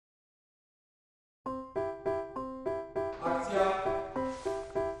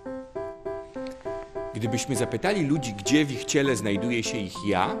Gdybyśmy zapytali ludzi, gdzie w ich ciele znajduje się ich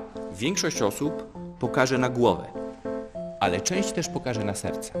ja, większość osób pokaże na głowę, ale część też pokaże na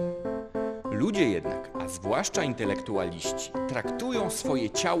serce. Ludzie jednak, a zwłaszcza intelektualiści, traktują swoje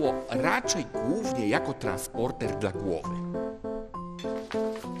ciało raczej głównie jako transporter dla głowy.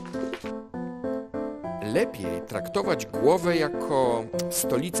 Lepiej traktować głowę jako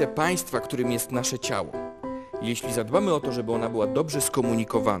stolicę państwa, którym jest nasze ciało. Jeśli zadbamy o to, żeby ona była dobrze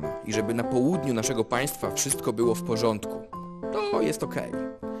skomunikowana i żeby na południu naszego państwa wszystko było w porządku, to jest okej.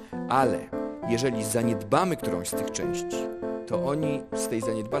 Ale jeżeli zaniedbamy którąś z tych części, to oni z tej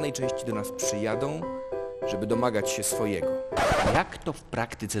zaniedbanej części do nas przyjadą, żeby domagać się swojego. Jak to w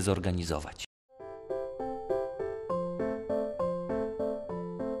praktyce zorganizować?